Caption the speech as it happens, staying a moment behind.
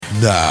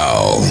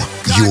Now,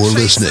 you're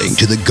listening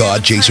to the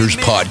God Chasers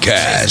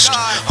podcast,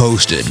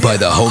 hosted by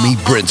the homie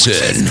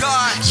Brinson.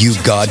 You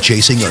God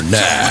chasing or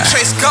nah? We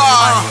chase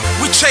God,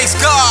 we chase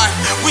God,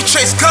 we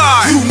chase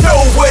God. You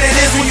know what it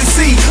is when you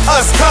see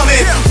us coming.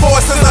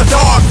 Forces of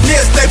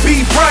darkness, they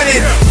be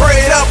running.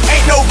 Pray it up,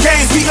 ain't no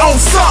games, we on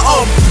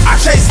something. I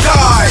chase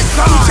God,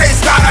 we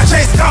chase God, I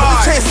chase God.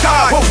 We chase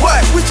God, but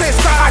what? We chase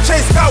God, I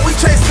chase God, we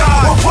chase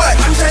God. But what?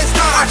 I chase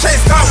God, I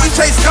chase God, we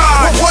chase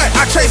God. But what?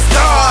 I chase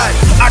God,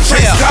 I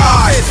chase God.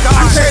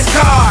 I chase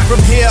God.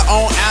 From here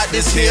on out,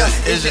 this here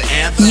is your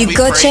anthem. You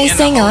go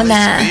chasing or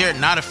nah? Spirit,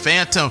 not a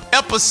phantom.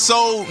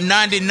 Episode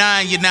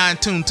 99, you're now in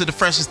tune to the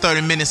freshest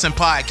 30 minutes in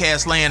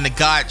podcast land, the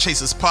God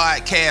Chasers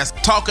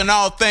podcast. Talking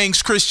all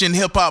things Christian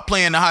hip-hop,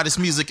 playing the hottest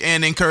music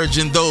and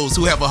encouraging those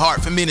who have a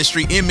heart for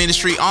ministry, in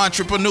ministry,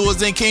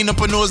 entrepreneurs, and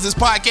kingdompreneurs. This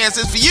podcast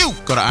is for you.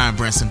 Go to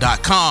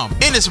ironbrinson.com.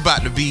 And it's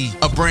about to be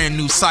a brand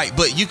new site,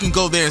 but you can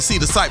go there and see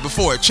the site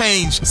before it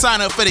changed.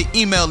 Sign up for the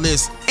email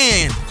list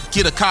and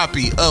get a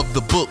copy of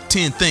the book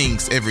 10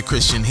 Things Every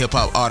Christian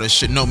Hip-Hop Artist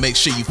Should Know. Make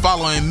sure you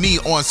following me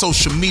on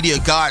social media,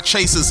 God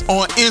Chasers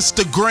on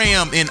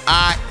Instagram, and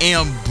I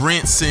am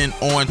Brinson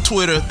on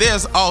Twitter.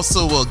 There's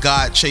also a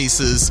God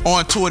Chasers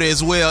on Twitter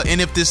as well. And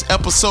if this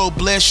episode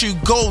bless you,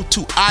 go to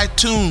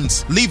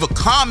iTunes, leave a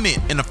comment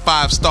and a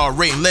 5-star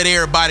rating. Let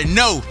everybody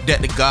know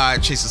that the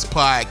God Chasers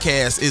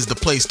podcast is the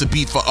place to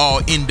be for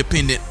all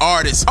independent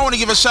artists. I want to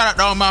give a shout out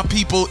to all my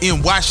people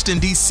in Washington,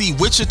 D.C.,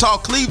 Wichita,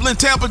 Cleveland,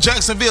 Tampa,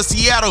 Jacksonville,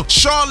 Seattle,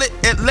 Charlotte,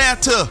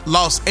 Atlanta,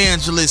 Los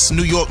Angeles,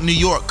 New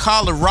York,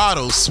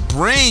 Colorado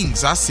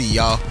Springs, I see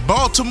y'all,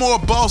 Baltimore,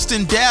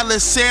 Boston,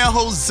 Dallas, San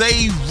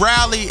Jose,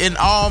 Raleigh, and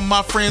all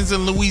my friends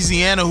in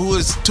Louisiana who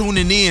is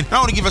tuning in. I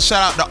want to give a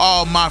shout out to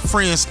all my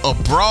friends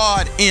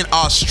abroad in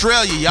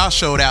Australia. Y'all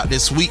showed out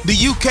this week. The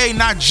UK,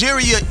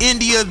 Nigeria,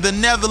 India, the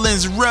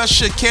Netherlands,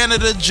 Russia,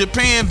 Canada,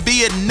 Japan,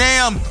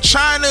 Vietnam,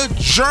 China,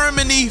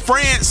 Germany,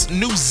 France,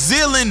 New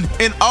Zealand,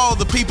 and all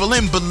the people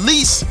in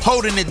Belize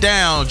holding it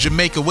down.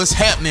 Jamaica, what's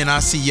happening?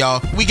 I see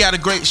y'all. We got a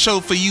great show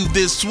for you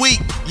this week.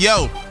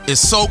 Yo, it's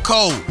so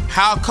cold.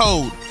 How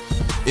cold?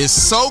 It's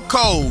so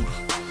cold.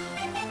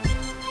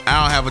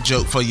 I don't have a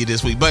joke for you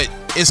this week, but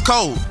it's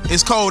cold.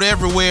 It's cold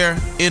everywhere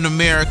in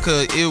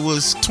America. It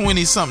was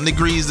 20-something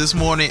degrees this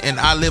morning, and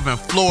I live in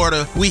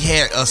Florida. We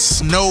had a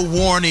snow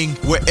warning.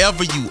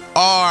 Wherever you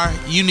are,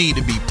 you need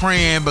to be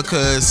praying,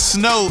 because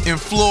snow in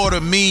Florida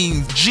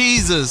means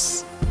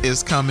Jesus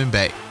is coming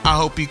back. I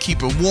hope you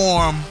keep it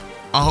warm.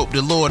 I hope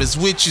the Lord is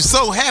with you.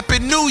 So happy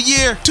New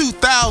Year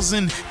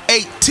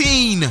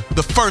 2018,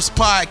 the first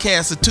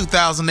podcast of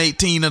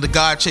 2018 of the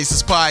God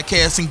Chasers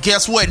podcast. And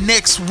guess what?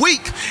 Next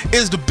week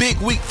is the big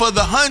week for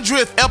the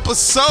 100th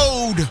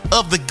episode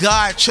of the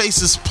God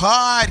Chasers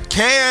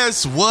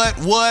podcast. What?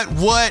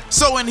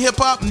 So in hip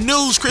hop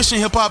news, Christian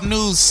hip hop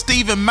news,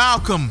 Stephen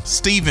Malcolm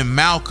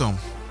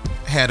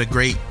had a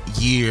great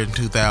year in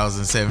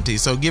 2017.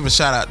 So give a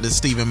shout out to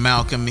Stephen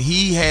Malcolm.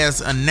 He has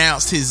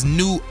announced his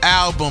new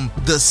album,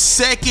 The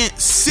Second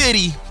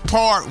City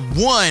Part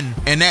 1,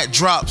 and that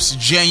drops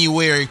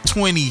January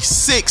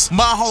 26th.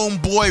 My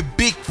homeboy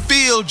Big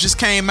Phil just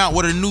came out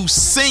with a new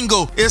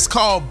single. It's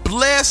called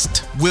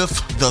Blessed with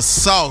the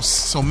Sauce.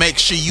 So make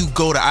sure you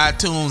go to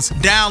iTunes,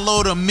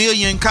 download 1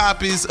 million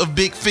copies of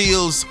Big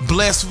Phil's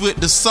Blessed with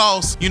the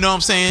Sauce. You know what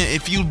I'm saying?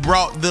 If you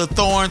brought the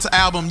Thorns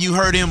album, you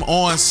heard him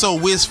on So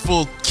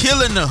Wistful,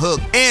 killing the hook.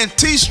 And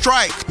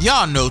T-Strike,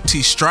 y'all know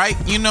T-Strike,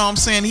 you know what I'm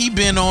saying? He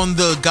been on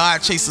the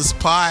God Chasers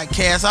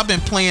podcast. I've been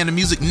playing the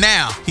music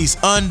now.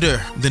 He's under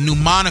the new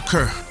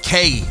moniker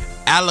K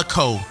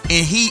Alico,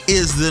 and he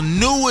is the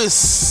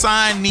newest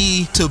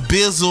signee to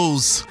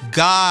Bizzle's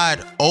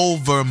God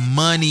Over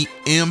Money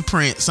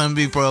imprint. Some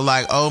people are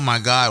like, oh my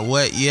God,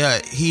 what? Yeah,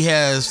 he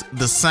has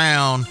the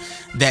sound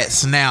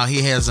that's now.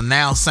 He has a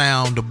now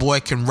sound. The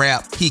boy can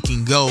rap, he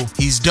can go,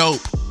 he's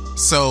dope.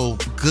 So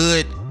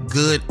good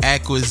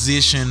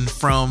acquisition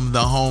from the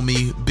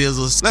homie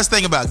Bizzle. Let's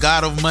think about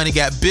God Over Money.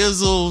 Got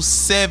Bizzle,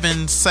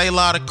 Seven,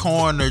 Selah the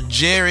Corner,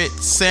 Jared,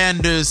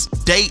 Sanders,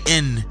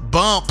 Dayton,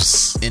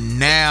 Bumps, and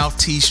now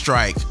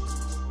T-Strike.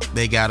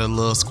 They got a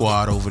little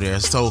squad over there.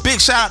 So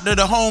big shout out to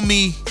the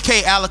homie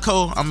K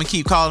Alico. I'm gonna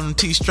keep calling him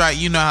T-Strike.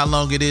 You know how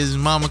long it is.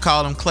 Mama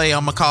call him Clay.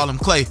 I'm gonna call him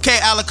Clay. K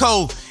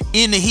Alico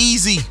in the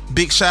Heezy.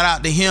 Big shout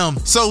out to him.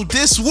 So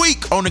this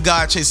week on the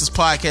God Chasers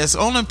podcast,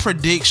 only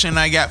prediction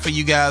I got for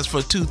you guys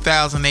for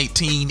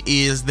 2018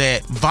 is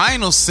that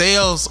vinyl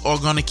sales are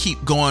going to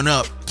keep going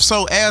up.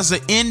 So as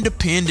an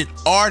independent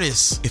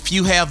artist, if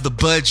you have the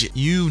budget,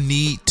 you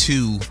need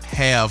to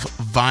have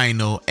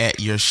vinyl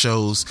at your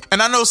shows.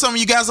 And I know some of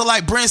you guys are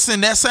like,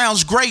 Brinson, that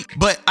sounds great,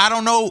 but I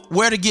don't know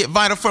where to get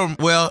vinyl from.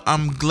 Well,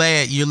 I'm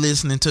glad you're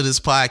listening to this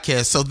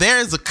podcast. So there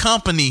is a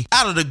company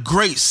out of the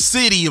great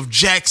city of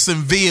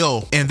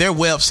Jacksonville, and their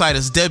website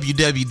is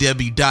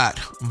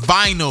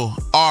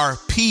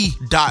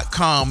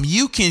www.vinylrp.com.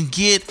 You can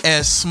get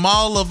as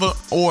small of an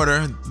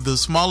order. The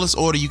smallest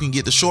order you can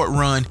get, the short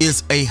run,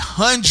 is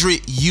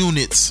 100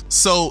 units.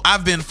 So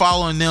I've been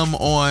following them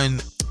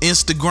on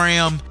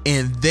Instagram,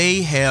 and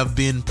they have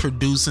been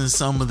producing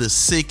some of the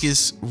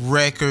sickest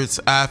records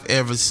I've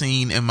ever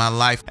seen in my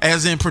life.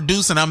 As in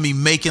producing, I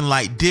mean making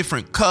like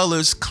different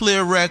colors,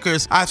 clear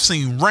records. I've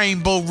seen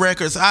rainbow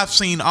records. I've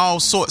seen all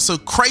sorts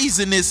of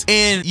craziness,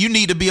 and you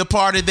need to be a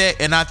part of that.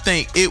 And I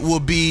think it will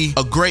be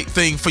a great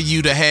thing for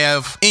you to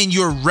have in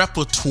your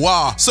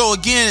repertoire. So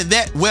again,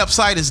 that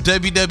website is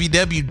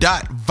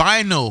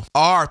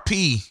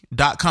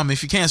www.vinylrp.com.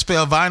 If you can't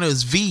spell vinyl,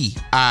 it's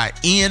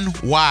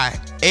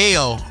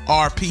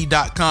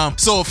VINYLRP.com.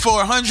 So for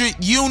 100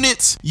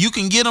 units, you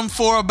can get them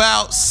for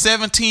about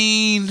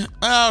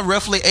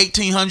roughly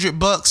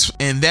 $1,800,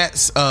 and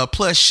that's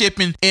plus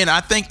shipping. And I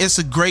think it's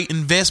a great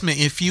investment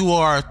if you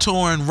are a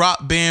touring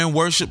rock band,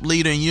 worship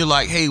leader, and you're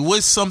like, hey,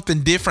 what's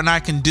something different I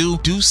can do?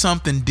 Do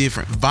something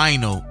different.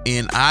 Vinyl.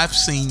 And I've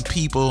seen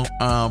people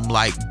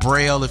like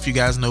Braille, if you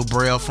guys know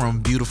Braille from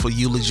Beautiful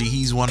Eulogy,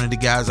 he's one of the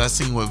guys I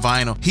seen with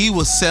vinyl. He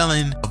was selling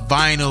a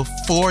vinyl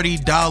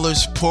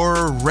 $40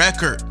 per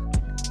record,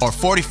 or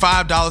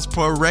 $45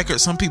 per record.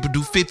 Some people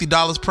do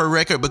 $50 per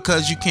record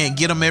because you can't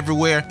get them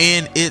everywhere,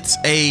 and it's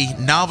a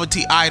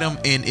novelty item,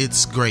 and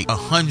it's great.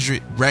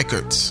 100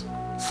 records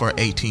for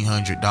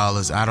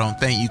 $1,800. I don't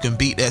think you can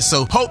beat that.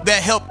 So hope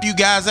that helped you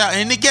guys out.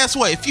 And then guess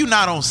what? If you're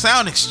not on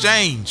Sound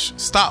Exchange,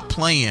 stop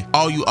playing.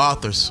 All you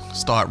authors,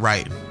 start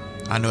writing.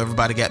 I know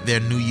everybody got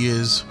their New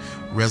Year's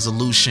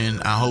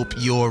resolution. I hope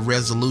your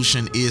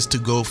resolution is to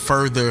go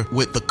further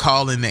with the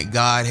calling that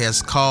God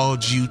has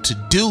called you to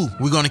do.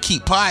 We're going to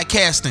keep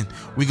podcasting.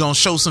 We're going to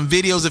show some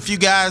videos. If you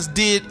guys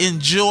did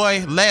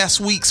enjoy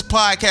last week's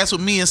podcast with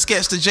me and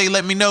Sketch the J,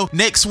 let me know.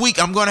 Next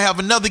week, I'm going to have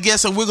another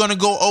guest, and we're going to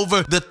go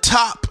over the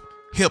top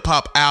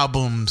hip-hop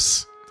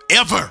albums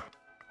ever.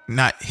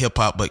 Not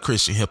hip-hop, but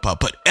Christian hip-hop,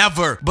 but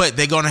ever. But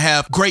they're going to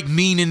have great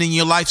meaning in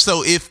your life.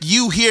 So if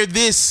you hear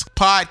this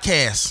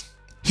podcast,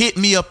 hit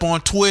me up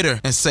on Twitter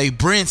and say,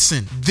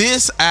 Brinson,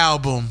 this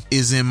album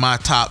is in my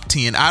top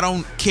 10. I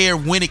don't care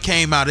when it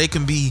came out. It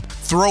can be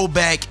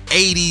throwback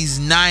 80s,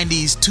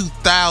 90s,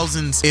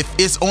 2000s. If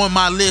it's on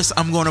my list,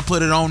 I'm going to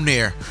put it on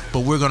there.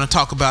 But we're going to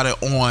talk about it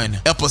on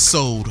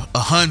episode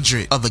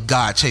 100 of the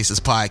God Chasers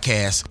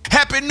podcast.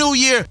 Happy New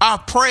Year. I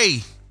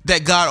pray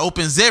that God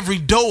opens every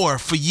door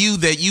for you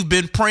that you've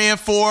been praying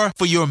for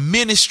your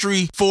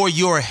ministry, for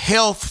your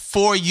health,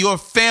 for your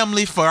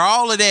family, for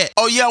all of that.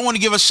 Oh yeah, I want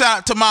to give a shout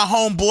out to my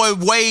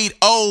homeboy Wade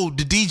O,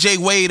 the DJ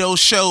Wade O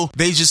Show.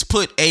 They just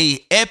put a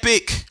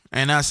epic,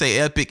 and I say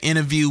epic,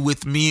 interview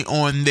with me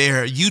on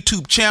their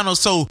YouTube channel.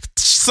 So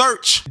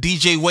search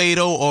DJ Wade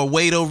O or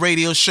Wade O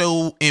Radio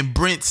Show in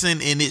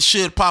Brinson, and it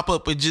should pop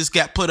up. It just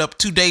got put up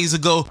 2 days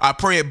ago. I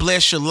pray it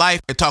bless your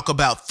life. They talk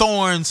about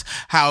Thorns,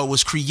 how it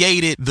was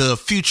created, the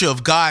future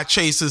of God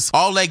Chasers,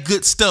 all that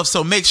good stuff.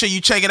 So make sure you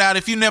check it out.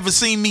 If you've never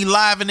seen me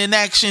live and in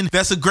action,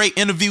 that's a great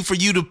interview for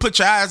you to put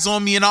your eyes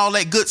on me and all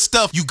that good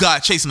stuff. You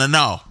God Chasing and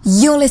all.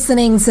 You're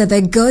listening to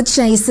the God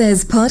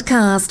Chasers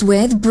podcast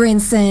with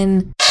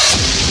Brinson.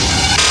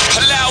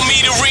 Allow me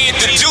to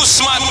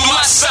reintroduce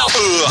myself.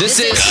 This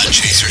is God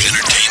Chasers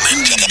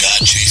Entertainment.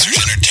 God Chasers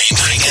Entertainment.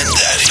 Bringing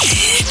that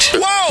heat.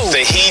 Whoa!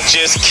 The heat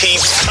just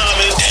keeps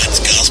coming. That's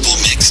Gospel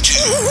Mix 2.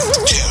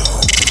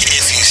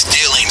 If you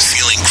still ain't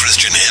feeling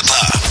Christian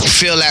hip-hop,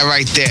 feel that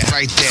right there,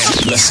 right there.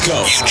 Let's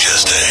go. You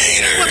just a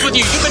hater. What's with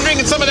you? You've been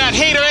drinking some of that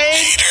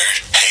haterade?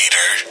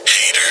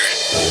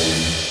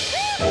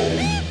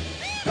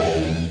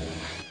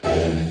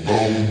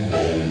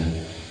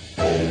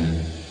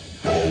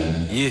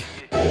 Yeah.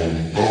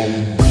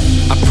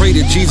 I pray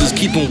that Jesus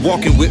keep on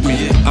walking with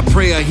me. I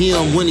pray I hear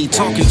him when he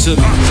talking to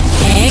me.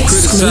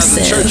 Criticize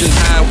the church and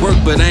how I work,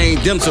 but I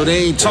ain't them, so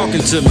they ain't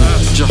talking to me.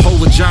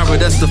 Jehovah Jireh,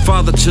 that's the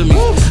father to me.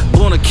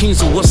 Born a king,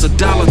 so what's $1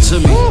 to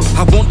me?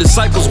 I want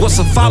disciples, what's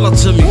a follow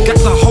to me? Got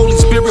the Holy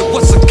Spirit,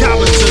 what's a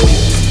goblin to me?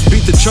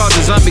 Beat the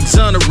charges, I'm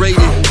exonerated.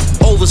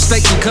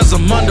 Overstating cause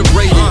I'm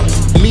underrated.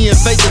 Me and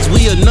fakers,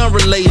 we are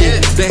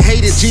non-related. They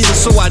hated Jesus,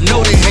 so I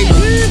know they hate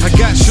me. I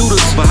got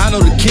shooters, but I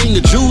know the king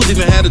of Jews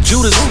even had a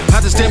Judas.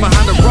 I just stand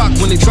behind the rock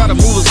when they try to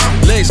move us.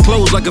 Legs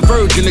closed like a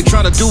virgin, they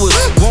try to do us.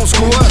 Won't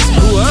screw us,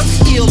 who us?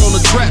 Ill on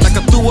the track like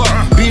I threw up.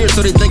 Beard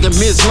so they think I'm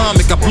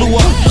Islamic, I blew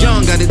up.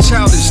 Young, got a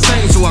childish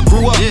thing, so I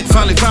grew up.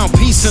 Finally found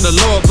peace in the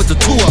Lord, put the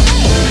two up.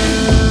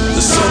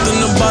 There's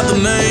something about the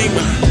name.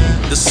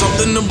 There's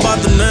something about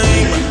the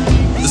name.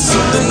 There's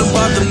something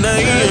about the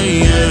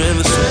name.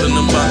 There's something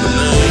about the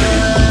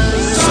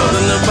name. There's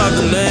something about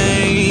the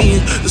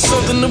name. There's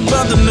something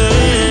about the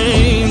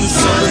name. There's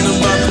something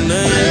about the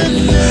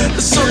name.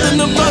 There's something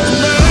about the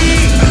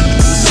name.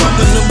 There's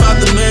something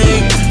about the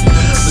name.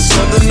 There's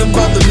something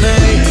about the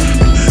name.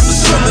 There's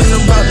something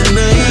about the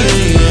name.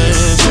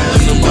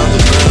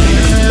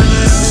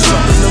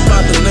 Something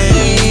about the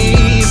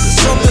name.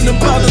 Something about the name. Something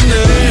about the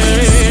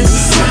name.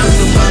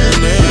 Something about the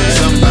name.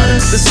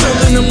 There's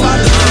something about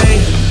the name.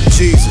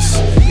 Jesus,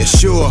 yeah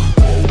sure.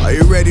 Are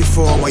you ready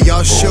for him? Are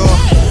y'all sure?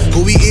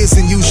 Who he is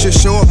and you should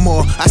show up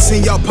more. I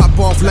seen y'all pop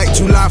off like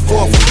July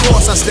 4th. Of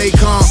course I stay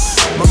calm.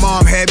 My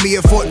mom had me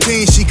at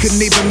 14, she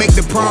couldn't even make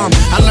the prom.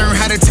 I learned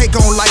how to take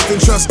on life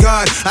and trust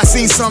God. I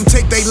seen some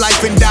take their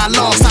life and die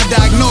lost. I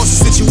diagnosed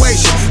the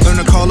situation. Learn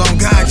to call on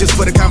God just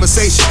for the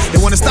conversation. They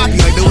wanna stop you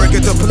like they work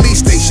at the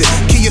police station.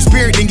 Kill your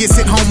spirit, then get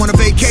sent home on a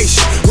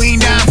vacation. We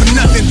ain't dying for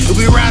nothing, but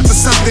we ride for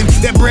something.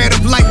 That bread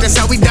of life, that's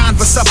how we dine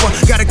for supper.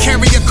 Gotta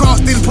carry your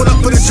cost, then put up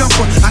for the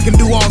jumper. I can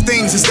do all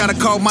things, just gotta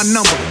call my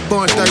number.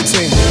 Born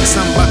 13,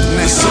 something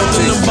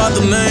about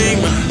the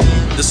name.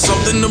 There's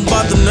something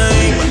about the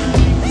name.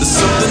 There's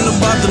something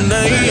about the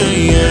name.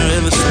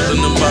 There's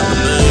something about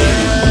the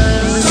name.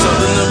 There's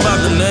something about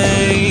the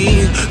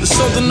name. There's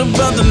something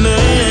about the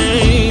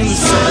name.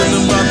 There's something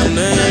about the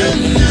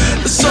name.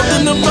 There's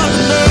something about the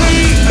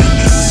name.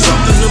 There's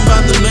something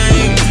about the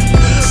name.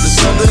 There's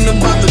something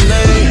about the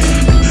name.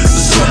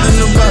 There's something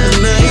about the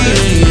name.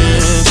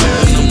 There's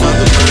something about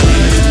the name.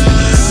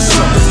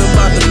 Something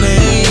about the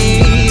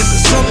name.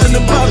 There's something about the name. There's something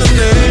about the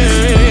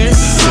name.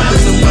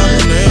 Something about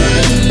the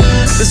name.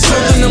 There's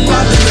something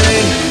about the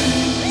name.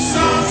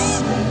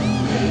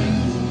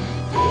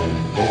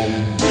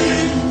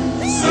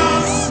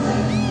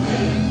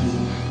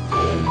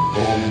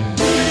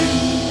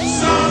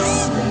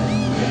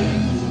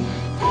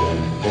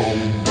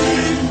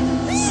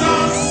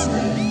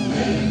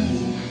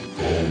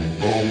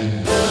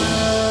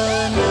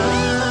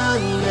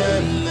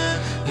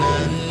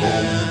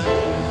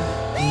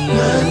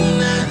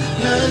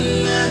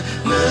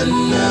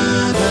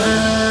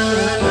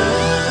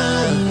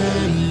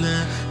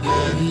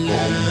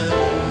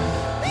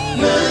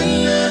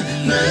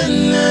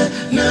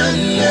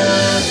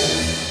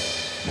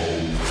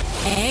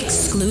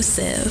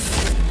 Exclusive.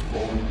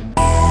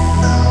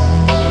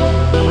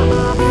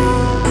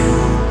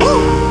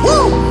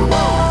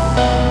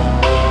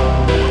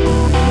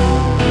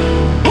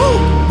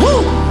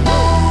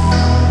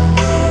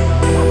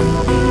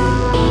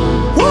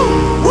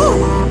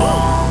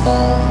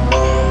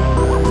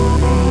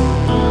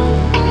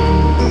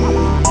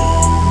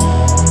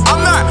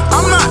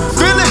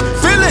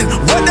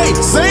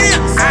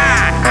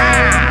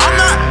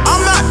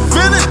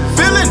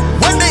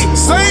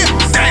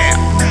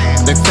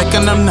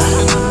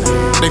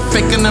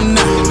 faking I'm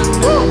not.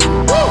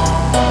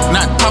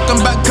 Not talking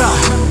about God,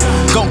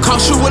 gon'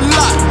 cost you a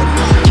lot.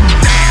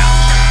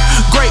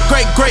 Great,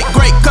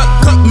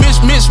 cut, mish,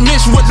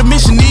 what the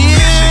mission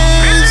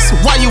is.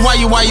 Why you,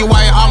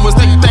 I was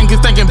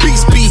thinking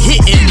beats be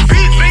hitting.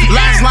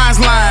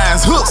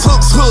 Lines, hooks.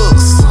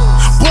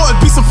 Boys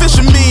be some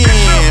fishermen.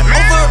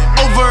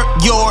 Over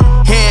your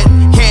head,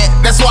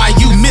 that's why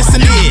you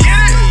missing it.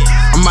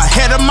 I'm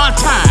ahead of my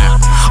time,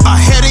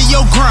 ahead of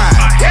your grind.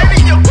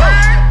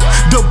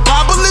 The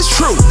Bible is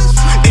true,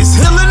 it's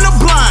healing the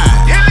blind.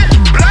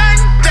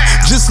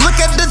 Just look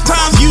at the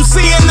times you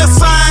see in the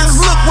signs.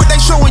 Look what they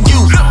showing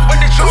you.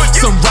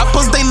 Some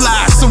rappers they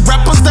lie, some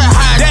rappers they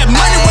hide that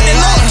money when they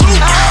love to.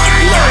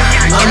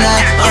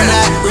 I'm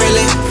not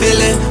really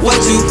feeling what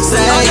you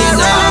say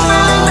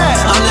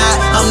now.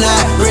 I'm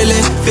not really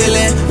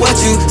feeling what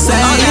you say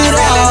at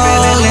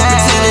all. You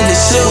pretending to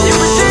shoot,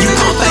 you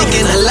gon' fake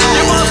in a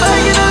lie.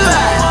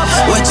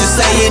 What you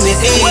say in the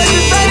end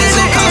is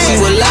gon' cost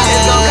you a lot.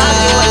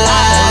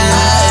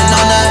 And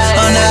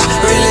I'm not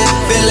really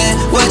feeling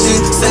what you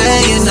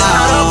saying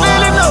now.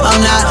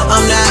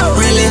 I'm not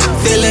really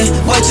feeling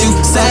what you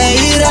say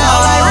at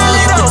all.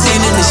 You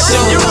pretending to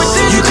shoot,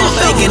 you gon'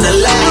 fake in a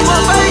lie.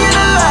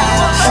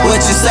 What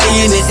you say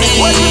in the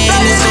end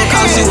is gon'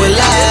 cost you a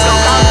lot.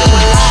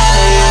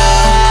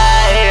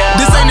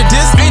 This ain't a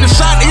diss, ain't a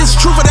shot, it's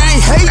true, but it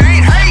ain't hate.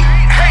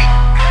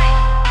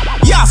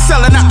 Y'all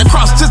selling out the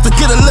cross just to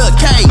get a little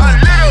cake.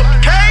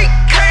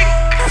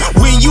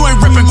 When you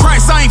ain't ripping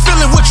Christ, I ain't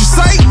feeling what you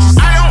say.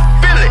 I don't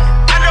feel it.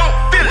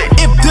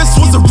 If this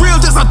was a real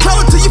diss, I'll tell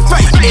it to your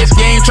face. If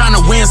you ain't trying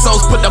to win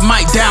souls, put the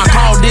mic down.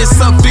 Call this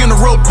a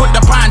funeral, put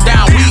the pine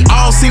down. We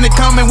all seen it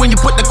coming when you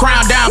put the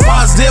crown down.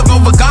 Positive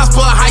over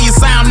gospel, how you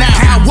sound now.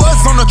 I was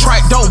on the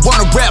track, don't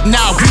wanna rap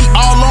now. We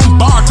all on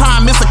bar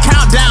time, it's a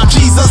countdown.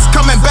 Jesus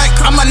coming back,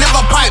 I'ma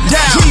never pipe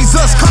down.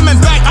 Jesus coming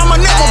back, I'ma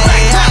never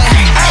back down.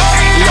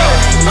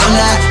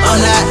 I'm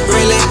not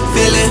really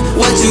feeling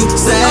what you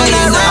say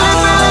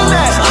now.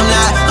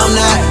 I'm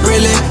not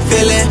really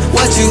feeling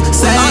what you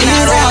say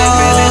at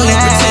all. You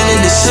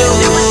pretending to shoot,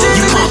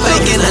 you gon'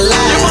 fake in a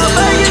lie.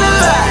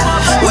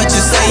 What you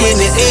say in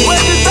the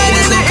end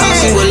is gon'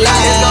 cost you a lot.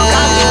 And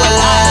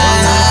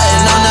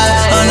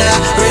I'm not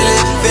really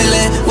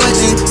feeling what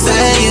you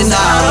say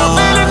now.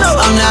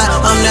 I'm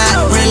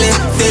not really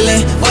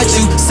feeling what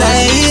you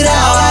say at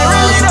all.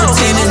 You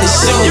pretending to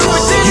shoot,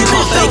 you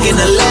gon' fake in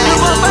a lie.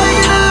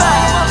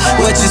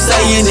 What you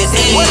say in the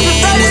end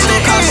is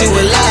gon' cost you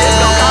a lot.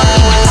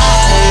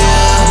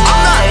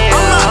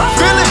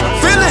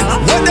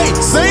 What they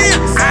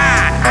saying?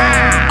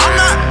 I'm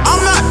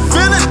not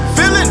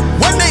feeling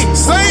what they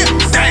saying.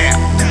 Damn.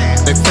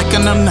 They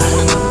faking I'm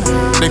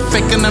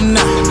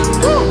not.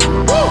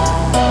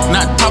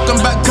 Not talking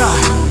about God,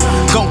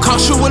 gon'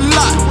 cost you a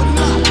lot.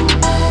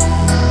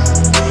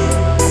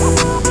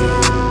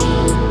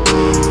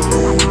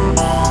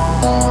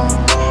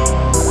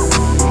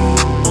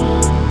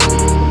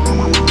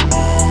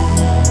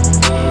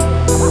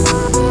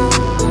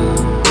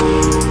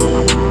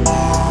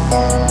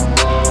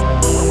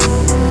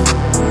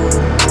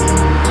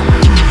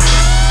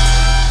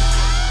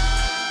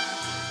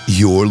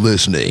 You're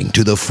listening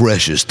to the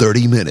freshest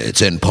 30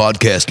 minutes in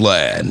podcast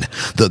land,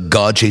 the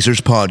God Chasers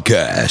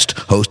Podcast,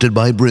 hosted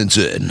by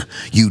Brinson.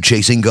 You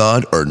chasing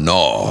God or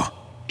nah?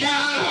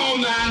 Down on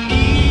my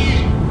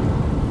knees,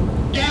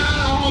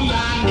 down on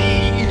my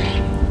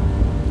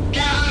knees,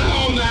 down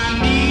on my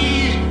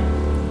knees,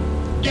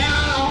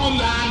 down on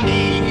my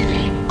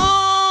knees.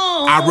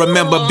 I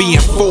remember being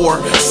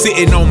 4,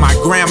 sitting on my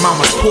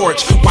grandmama's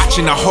porch,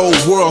 watching the whole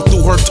world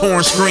through her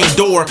torn screen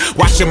door,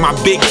 watching my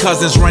big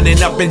cousins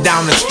running up and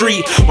down the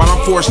street, while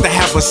I'm forced to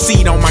have a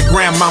seat on my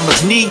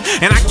grandmama's knee,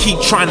 and I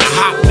keep trying to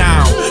hop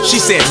down. She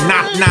said,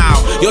 not now,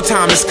 your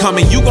time is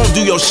coming, you gon'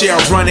 do your share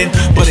of running,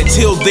 but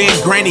until then,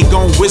 granny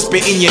gon' whisper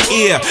in your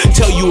ear,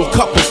 tell you a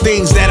couple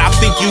things that I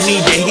think you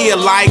need to hear,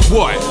 like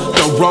what?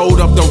 The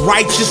road of the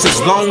righteous is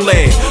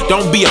lonely,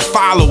 don't be a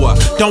follower,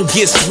 don't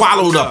get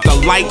swallowed up, the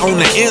light on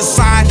the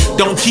inside,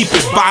 don't keep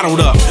it bottled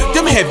up.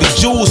 Them heavy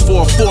jewels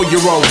for a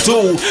 4-year-old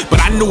dude,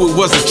 but I knew it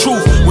was the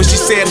truth when she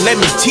said, let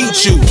me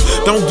teach you.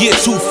 Don't get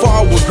too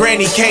far where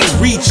granny can't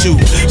reach you.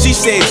 She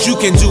said you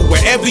can do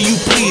whatever you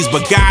please,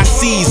 but God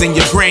sees and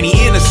your granny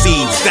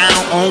intercedes. Down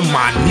on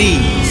my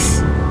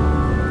knees.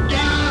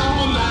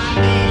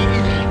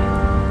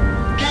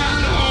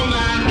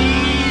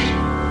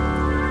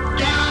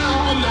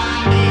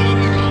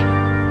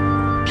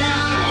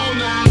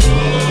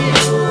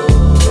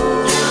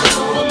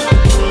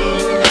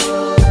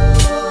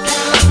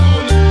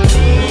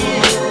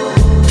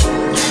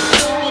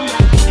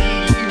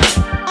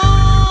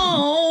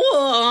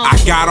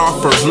 Got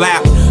off her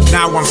lap,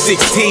 now I'm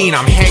 16,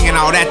 I'm hanging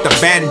out at the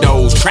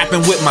bandos,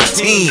 trapping with my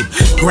team.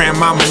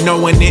 Grandmama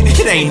knowing it,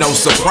 it ain't no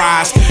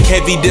surprise.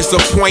 Heavy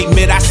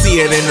disappointment, I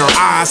see it in her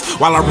eyes.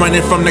 While I'm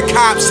running from the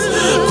cops,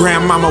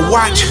 grandmama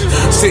watch,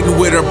 sitting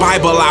with her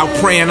Bible out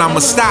praying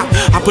I'ma stop.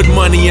 I put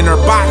money in her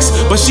box,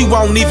 but she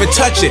won't even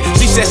touch it.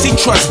 She says she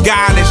trusts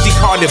God and she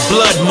called it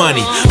blood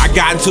money. I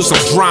got into some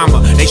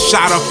drama, they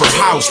shot up her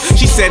house.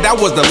 She said that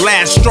was the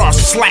last straw,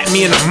 slapped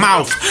me in the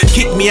mouth,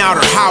 kicked me out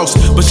her house,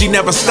 but she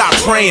never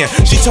stopped praying.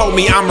 She told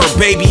me I'm her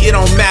baby, it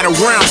don't matter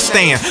where I'm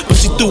staying, but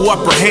she threw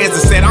up her hands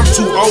and said I'm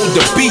too old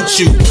to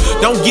beat you.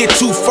 Don't get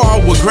too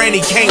far where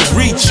granny can't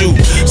reach you.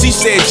 She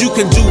said you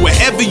can do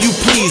whatever you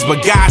please,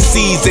 but God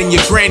sees and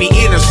your granny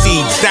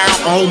intercedes.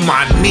 Down on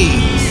my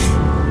knees.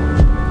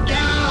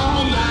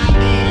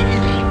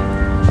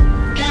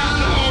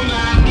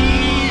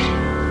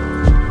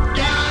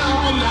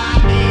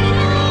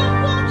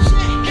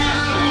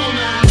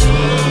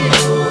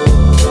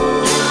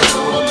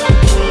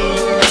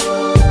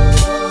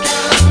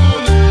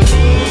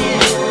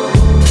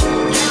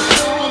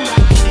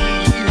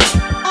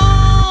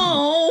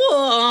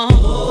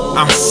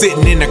 I'm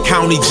sitting in the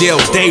county jail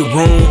day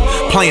room,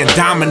 playing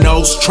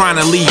dominoes, trying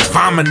to leave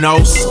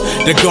Vamanos.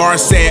 The guard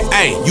said,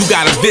 hey, you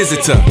got a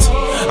visitor.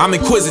 I'm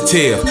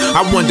inquisitive,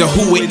 I wonder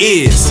who it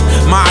is.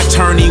 My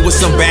attorney with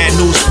some bad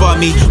news for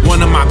me.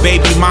 One of my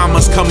baby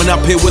mamas coming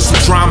up here with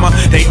some drama.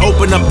 They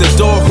open up the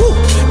door, whew,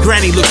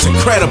 granny looks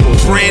incredible.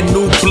 Brand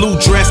new blue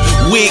dress,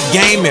 wig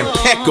game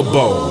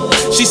impeccable.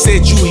 She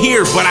said, you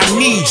here, but I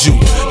need you.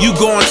 You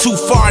going too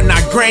far, now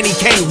granny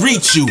can't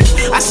reach you.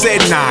 I said,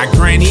 nah,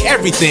 granny,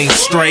 everything's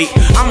straight.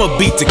 I'ma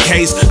beat the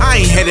case, I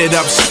ain't headed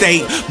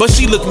upstate. But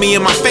she looked me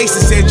in my face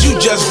and said, you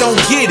just don't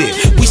get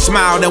it. We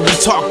smiled and we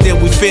talked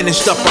and we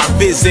finished up our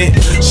visit.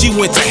 She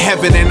went to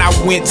heaven and I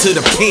went to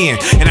the pen,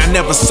 and I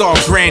never saw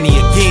granny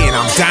again.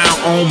 I'm down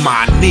on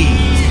my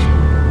knees.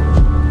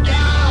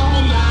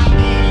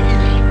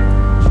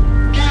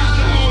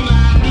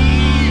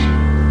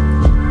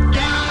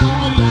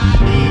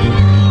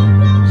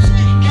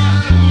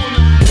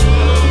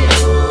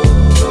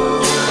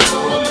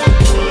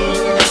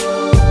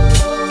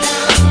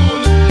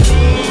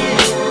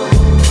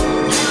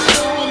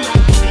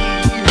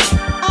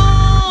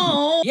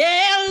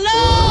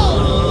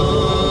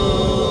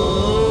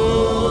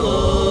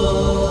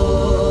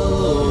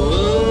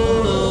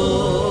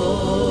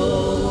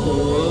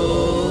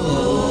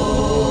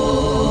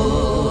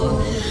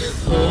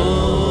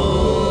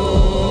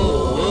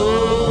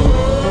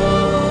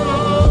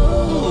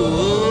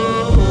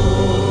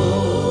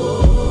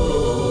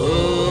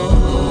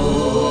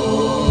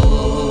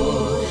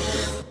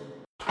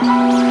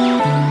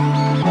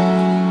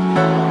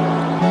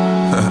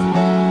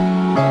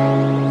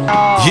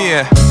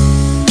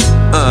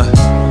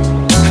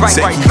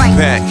 Take you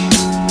back.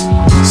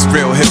 It's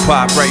real hip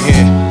hop right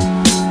here.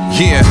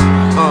 Yeah.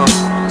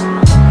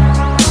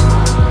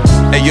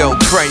 Hey yo,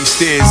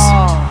 Christ is.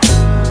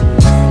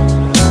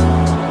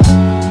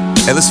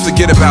 Hey, let's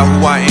forget about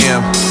who I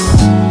am.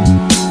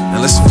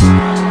 And let's.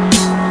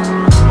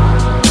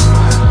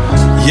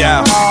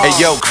 Yeah. Hey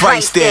Hey yo,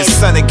 Christ is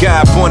Son of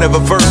God, born of a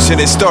virgin.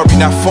 His story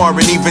not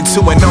foreign even to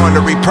an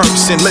ordinary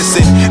person.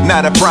 Listen,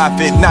 not a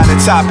prophet, not a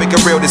topic, a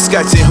real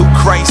discussion. Who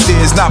Christ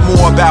is, not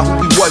more about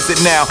who he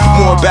wasn't now,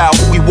 more about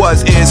who he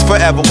was, is,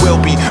 forever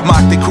will be.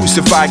 Mocked and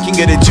crucified, king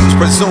of the Jews,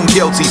 presumed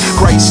guilty.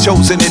 Christ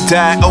chosen to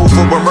die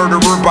over a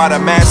murderer by the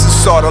masses.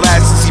 Saw the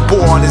last he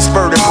bore on his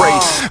vertebrae.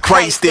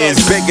 Christ is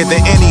bigger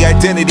than any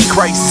identity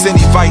crisis,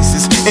 any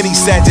vices, any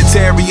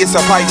Sagittarius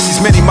or Pisces.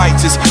 Many might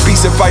just be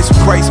suffice with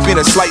Christ being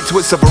a slight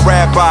twist of a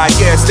rabbi.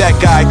 Yeah, it's that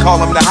guy,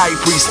 call him the high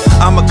priest.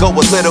 I'ma go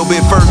a little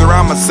bit further,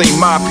 I'ma say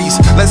my piece.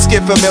 Let's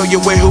get familiar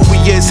with who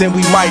he is and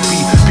we might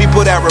be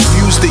people that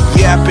refuse to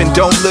yap and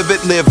don't live it,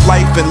 live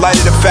life in light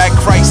of the fact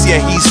Christ, yeah,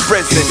 he's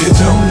present. If you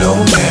don't know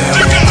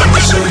now, I'ma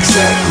show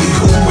exactly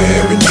who,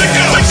 where, and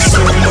how.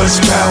 So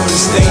much power,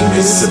 his name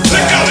is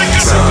about.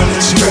 Time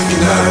that you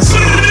recognize.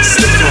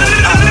 Stick on,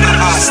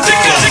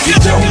 stick on. If you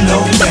don't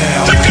know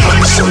now,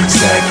 I'ma show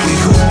exactly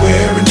who,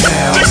 where, and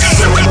how.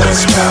 So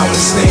much power,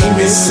 his name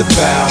is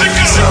about.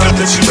 Time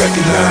that you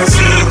recognize.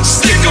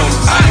 Stick on,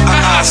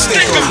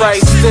 stick on.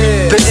 Christ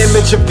is the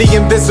image of the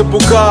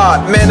invisible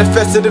God,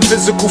 manifested in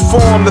physical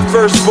form, the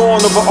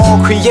firstborn over all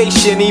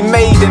creation. He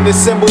made and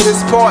assembled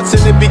his parts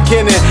in the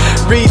beginning.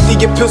 Read the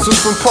epistles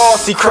from Paul,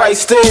 see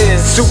Christ is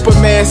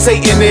Superman,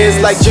 Satan is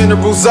like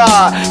General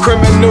Zod.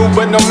 Criminal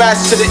but no match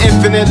to the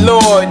infinite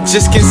Lord.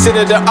 Just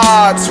consider the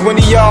odds when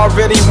he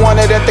already won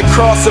it at the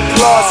cross.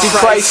 Applause, see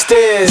Christ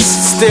is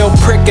still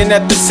pricking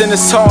at the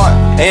sinner's heart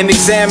and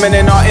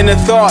examining our inner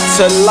thoughts.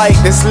 A light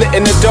that's lit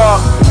in the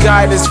dark,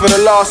 guidance for the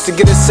lost to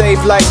get it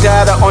saved like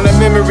data on a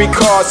memory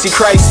card. See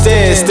Christ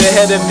is the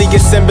head of the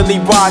assembly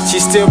watch. He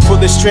still pull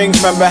the strings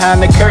from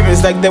behind the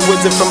curtains like the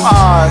wizard from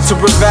Oz. To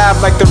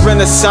revive like the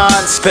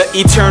Renaissance, the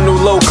eternal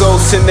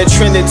logos in the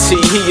Trinity.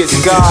 He is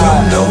God. If you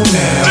don't know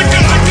now,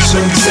 I'ma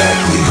show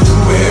exactly who,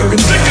 where,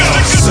 and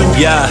how. So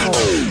yeah.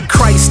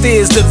 Christ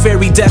is the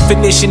very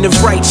definition of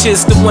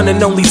righteous, the one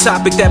and only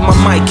topic that my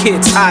mic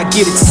hits. I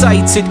get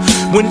excited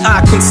when I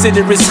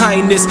consider his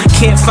highness.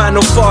 Can't find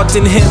no fault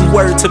in him,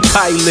 word to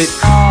Pilate.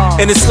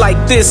 And it's like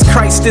this,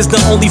 Christ is the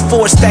only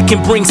force that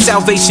can bring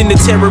salvation to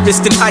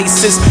terrorists and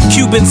ISIS.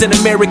 Cubans and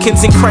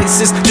Americans in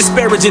crisis,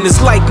 disparaging his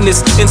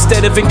likeness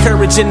instead of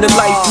encouraging the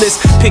lifeless.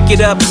 Pick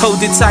it up,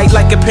 hold it tight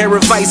like a pair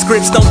of vice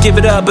grips. Don't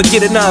give it up, but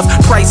get enough,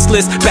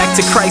 priceless. Back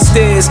to Christ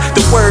is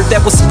the word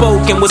that was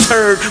spoken, was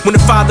heard when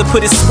the Father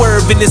put his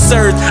swerve in this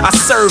earth. I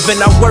serve and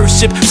I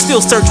worship,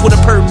 still search with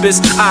a purpose.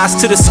 Eyes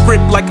to the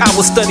script like I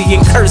was studying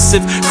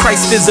cursive.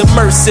 Christ is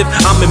immersive,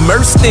 I'm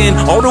immersed in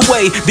all the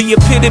way, the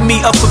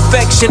epitome of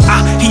perfection.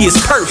 He is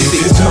perfect.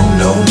 If you don't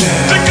know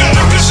now,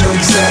 I'ma show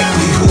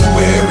exactly who,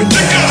 where, and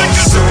how.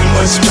 So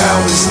much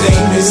power, his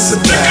name is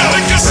about.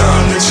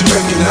 Time that you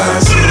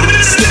recognize.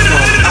 Stick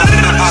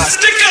on,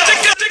 stick on.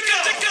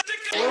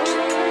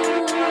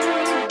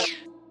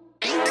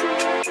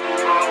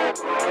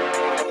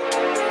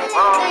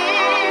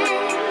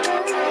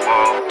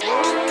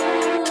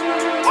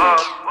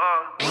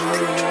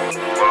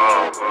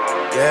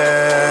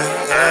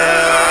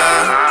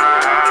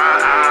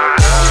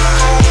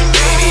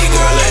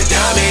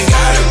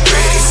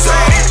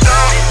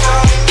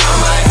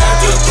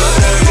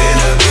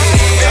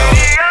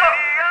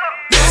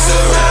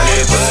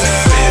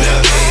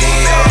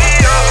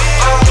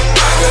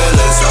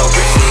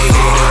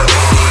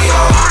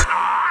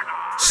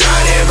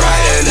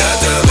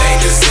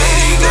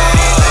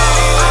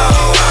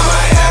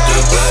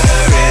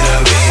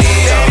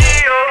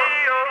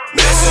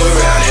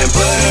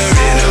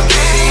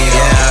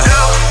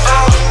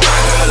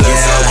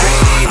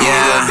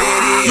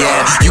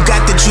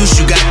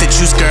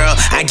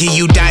 I give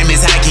you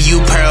diamonds, I give you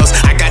pearls.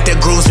 I got the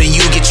grooves when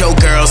you get your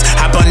girls.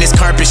 Hop on this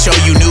carpet, show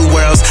you new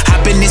worlds.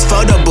 Hop in this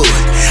photo booth.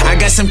 I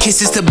got some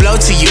kisses to blow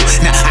to you.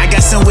 Now I got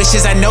some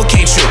wishes I know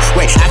came true.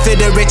 Wait, I feel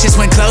the richest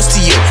when close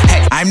to you.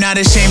 Hey, I'm not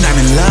ashamed, I'm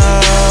in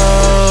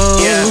love.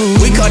 Yeah,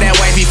 we call that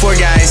white before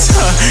guys.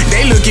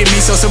 They look at me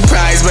so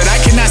surprised, but I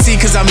cannot see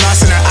cause I'm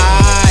lost in her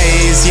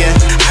eyes. Yeah,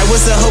 I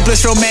was a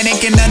hopeless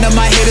romantic and none of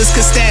my haters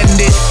could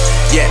stand it.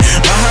 Yeah,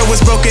 my heart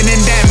was broken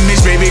and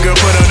damaged. Baby girl,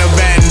 put on a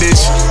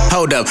bandage.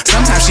 Hold up,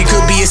 sometimes she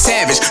could be a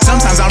savage.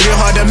 Sometimes I'm real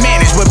hard to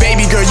manage. But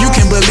baby girl, you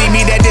can believe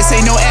me that this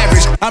ain't no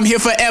average. I'm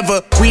here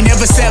forever, we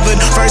never severed.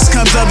 First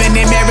comes love and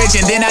then marriage,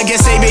 and then I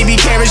guess say baby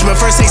carriage.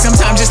 But first take some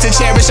time just to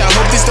cherish. I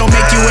hope this don't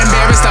make you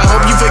embarrassed. I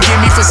hope you forgive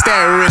me for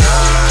staring.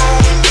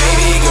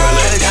 Baby girl,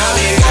 a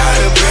diamond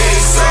got a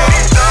pretty soul.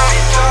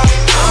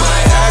 I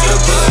might have to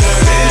put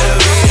her in a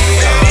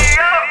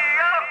video.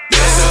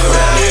 Mess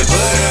around and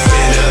put her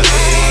in a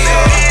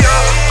video.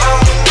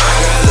 My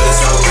girl looks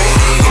so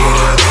pretty in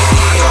a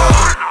video.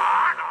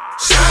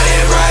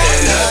 Shining bright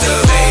enough to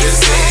make the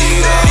city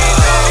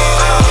glow.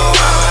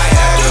 I might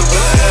have to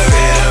put her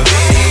in a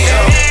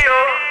video.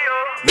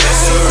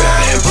 Mess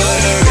around and put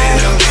her in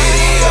a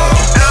video.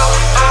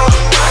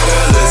 My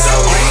girl looks so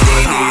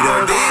pretty, need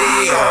a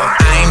video.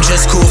 I'm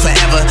just cool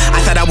forever.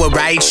 I thought I would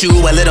write you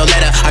a little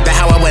letter about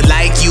how I would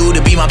like you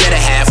to be my better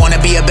half.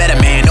 Wanna be a better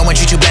man, no one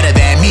treat you better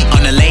than me.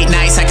 On the late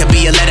nights, I could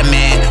be a letter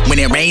man. When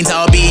it rains,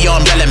 I'll be your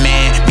umbrella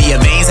man. Be a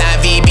veins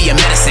IV, be a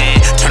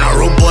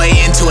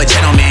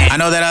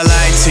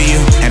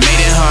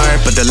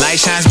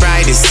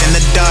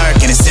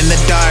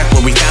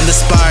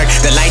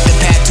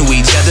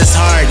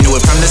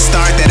the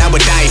start that I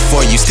would die for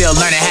you. Still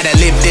learning how to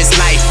live this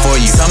life for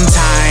you.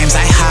 Sometimes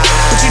I hide,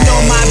 but you know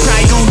my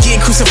pride gon'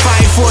 get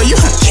crucified for you.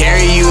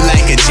 Carry you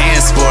like a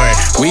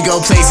JanSport. We go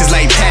places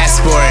like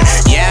Passport.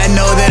 Yeah, I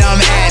know that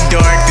I'm at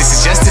dork. This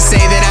is just to say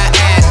that I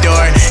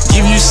adore.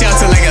 Give you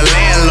shelter like a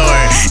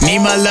landlord. Need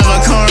my lover,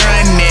 come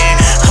run in.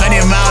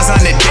 100 miles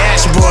on the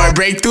dashboard.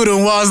 Break through the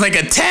walls like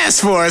a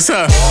task force,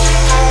 huh?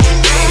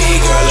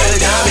 Baby girl,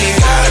 a diamond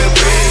got a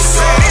pretty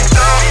soul.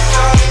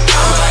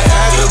 I might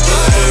have to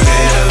put her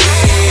in a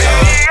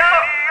video.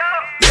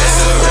 Mess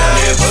around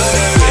and put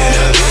her in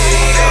a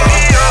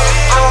video.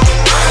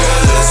 My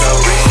girl looks so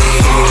pretty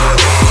in a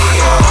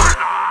video.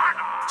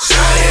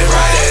 Shining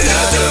bright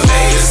enough to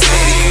make the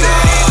city go.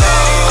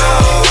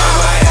 I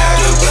might have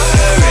to put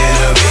her in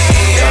a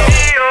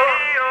video.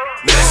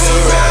 Mess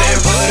around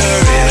and put her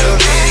in a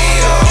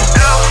video.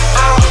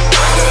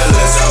 My girl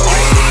looks so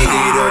pretty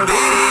in a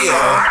video.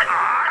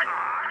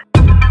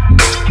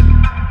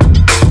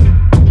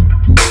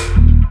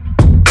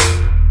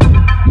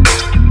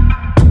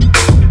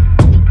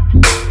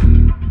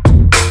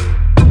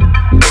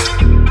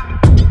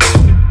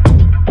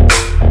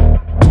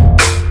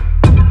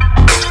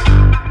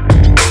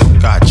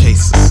 God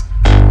chases.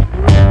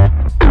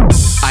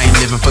 I ain't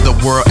living for the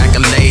world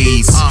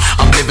accolades.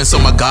 I'm living so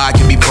my God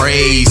can be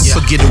praised.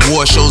 Forget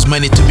award shows,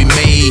 money to be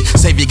made.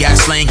 Savior got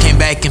slain, came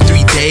back in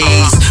 3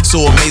 days.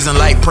 So amazing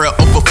like prayer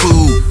over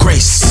food.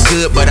 Grace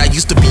good, but I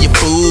used to be a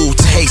fool.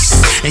 Taste,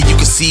 and you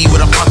can see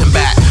what I'm talking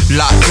about.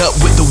 Locked up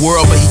with the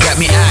world, but he got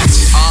me out.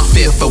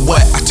 Fit for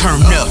what? I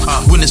turn up.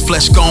 When this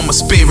flesh gone, my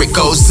spirit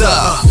goes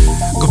up.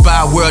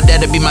 Goodbye world,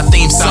 that'll be my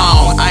theme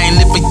song. I ain't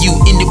live for you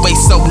anyway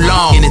so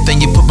long.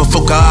 Anything you put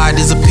before God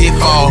is a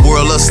pitfall.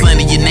 World of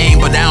slander your name,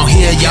 but I don't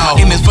hear y'all.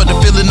 Aim is for the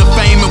feeling of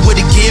fame and what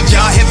it give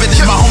y'all. Heaven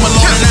is my home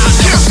alone and I'll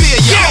never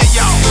fear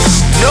y'all.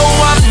 No,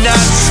 I'm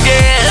not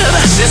scared.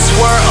 This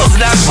world's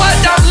not what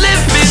I'm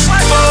living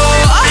for.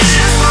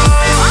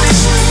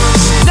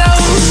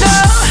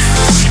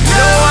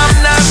 No, I'm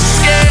not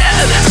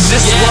scared.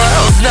 This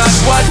world's not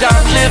what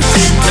I'm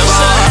living for.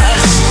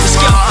 Let's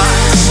go.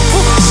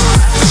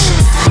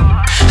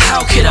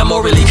 How could I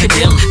morally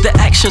condemn the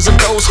actions of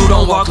those who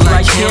don't walk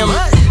like him?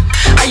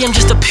 I am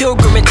just a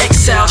pilgrim in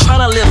exile, trying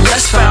to live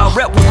less foul,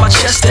 rep with my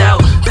chest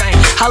out.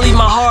 I leave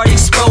my heart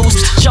exposed,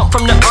 jump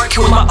from the ark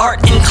with my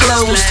art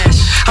enclosed.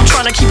 I'm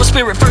trying to keep a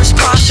spirit first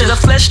posture, the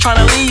flesh trying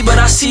to leave, but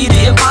I see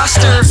the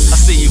imposter. I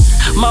see you.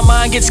 My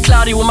mind gets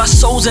cloudy when my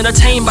soul's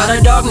entertained by the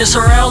darkness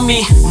around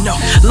me. No,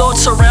 Lord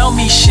surround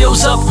me,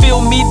 shields up,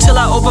 fill me till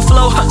I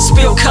overflow,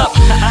 spill cup.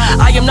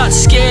 I am not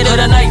scared of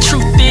the night,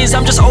 truth is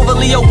I'm just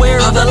overly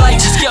aware of the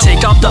light.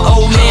 Take off the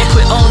old man,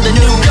 put on the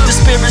new. The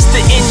spirit's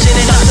the engine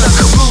and I'm the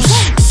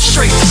caboose.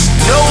 Straight.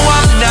 No,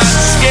 I'm not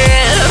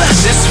scared.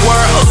 This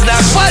world's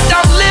not what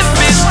I'm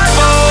living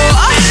for.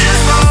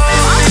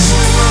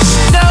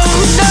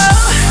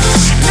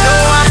 No,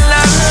 I'm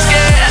not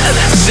scared.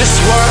 This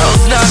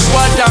world's not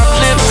what I'm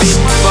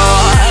living for.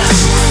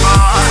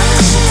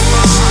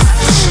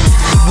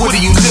 What do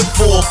you live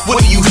for?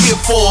 What are you here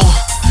for?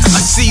 I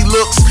see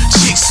looks,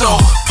 jigsaw,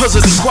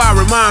 puzzle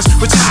inquiring minds,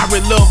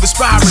 retiring love,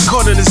 inspiring,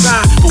 corner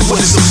design. But what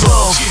is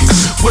above?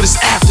 What is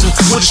after?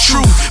 What is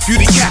true?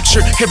 Beauty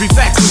capture every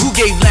factor. Who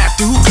gave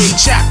laughter? Who gave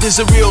chapters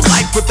of real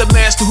life? But the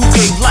master who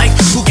gave life,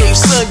 who gave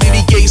sun? Did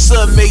he gave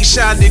sun, made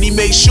shine? Did he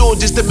make sure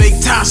just to make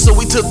time? So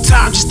we took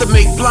time just to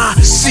make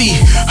blind. See,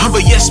 I'm a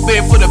yes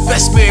man for the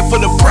best man for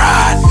the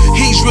bride.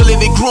 He's really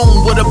the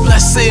groom, what a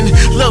blessing.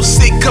 Love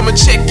sick, come and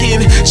check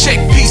in. Check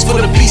peace for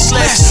the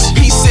peaceless.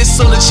 Peace sits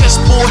on the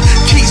chessboard.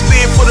 Keys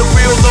being for the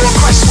real Lord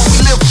Christ, what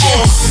we live for.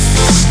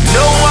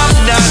 No, I'm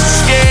not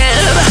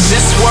scared.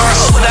 This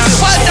world's not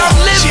what I'm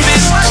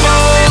living for.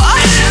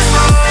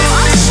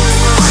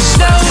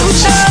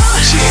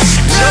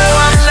 No,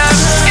 I'm not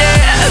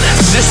scared.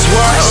 This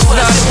world's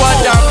not what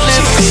I'm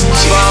living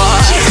for.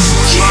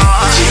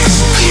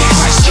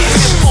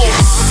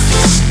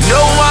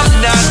 No, I'm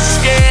not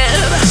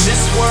scared.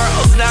 This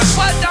world's not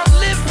what I'm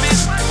living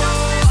for.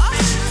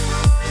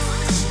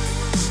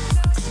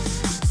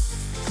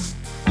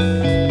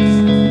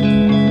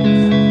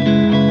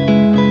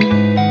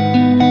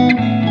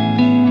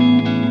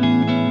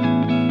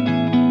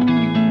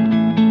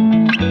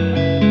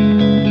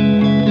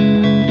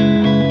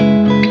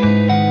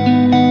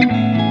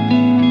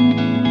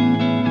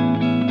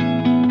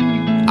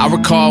 I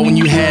recall when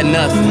you had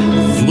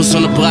nothing. You was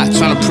on the block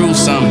trying to prove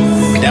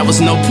something. That was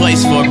no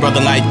place for a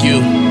brother like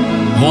you.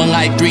 More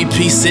like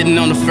 3-piece sitting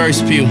on the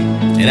first pew.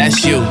 Yeah,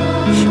 that's you.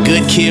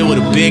 Good kid with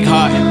a big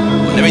heart.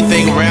 When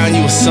everything around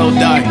you was so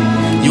dark,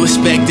 you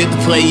expected to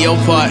play your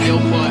part.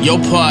 Your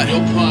part.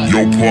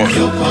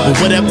 But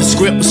what if the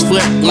script was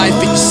flipped? Life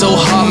hit you so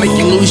hard, make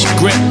you lose your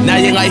grip. Now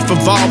your life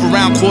revolve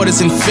around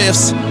quarters and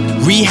fifths.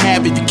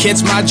 Rehab if you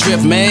catch my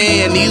drift,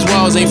 man, these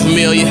walls ain't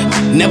familiar.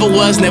 Never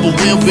was, never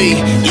will be.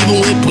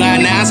 Even with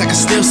blind eyes, I can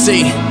still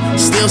see.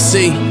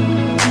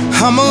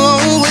 I'm a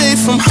long way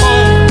from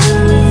home,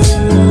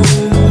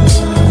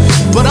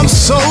 but I'm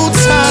so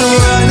tired of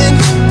running.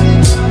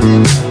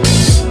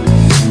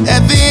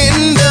 At the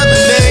end of the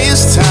day,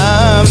 it's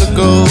time to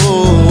go.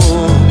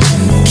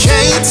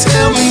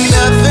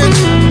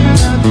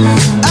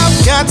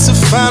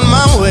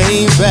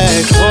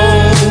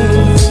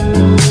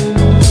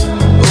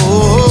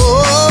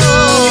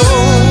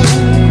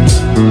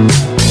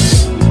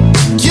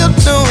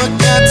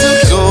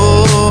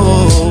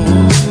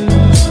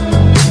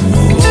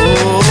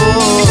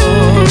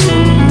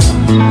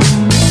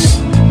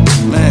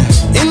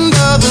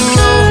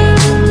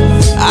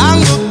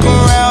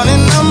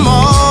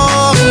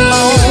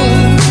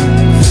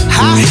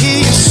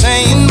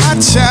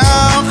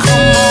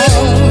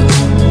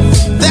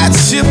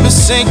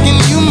 forsaken,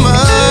 you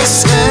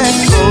must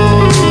let go.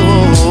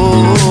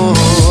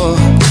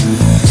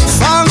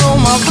 Follow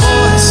my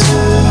voice,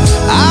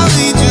 I'll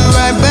lead you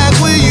right back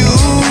where you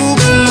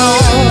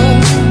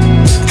belong.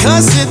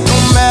 'Cause it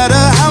don't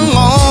matter how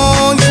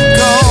long you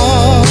go,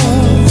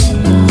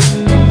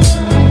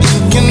 you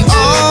can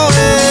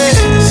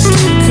always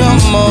come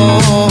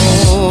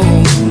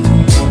home.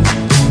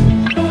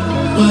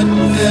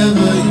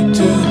 Whatever you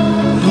do,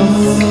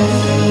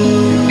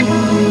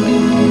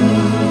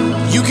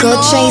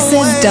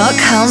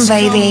 GodChasers.com,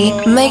 baby.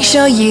 Make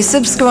sure you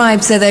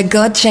subscribe to the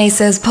God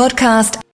Chasers podcast